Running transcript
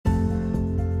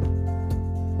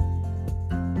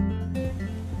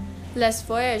Laisse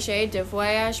voyager de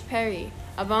Voyage Paris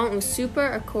avant un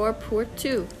super accord pour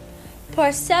tout.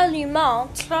 Pour seulement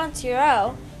 30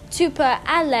 euros, tu peux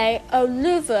aller au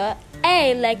Louvre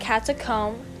et les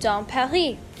catacombes dans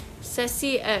Paris.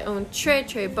 Ceci est un très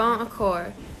très bon accord.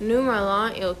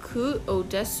 Normalement, il coûte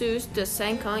au-dessus de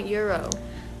 50 euros.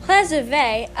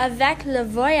 Réservez avec le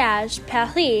Voyage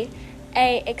Paris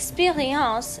et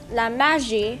expérience la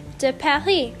magie de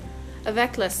Paris.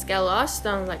 Avec le Skelos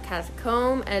dans la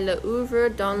catacombe et le Louvre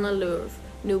dans le Louvre,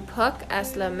 nous POC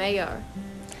est le meilleur.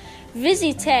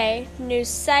 Visitez nos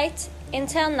sites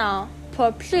internet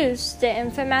pour plus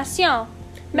d'informations.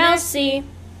 Merci.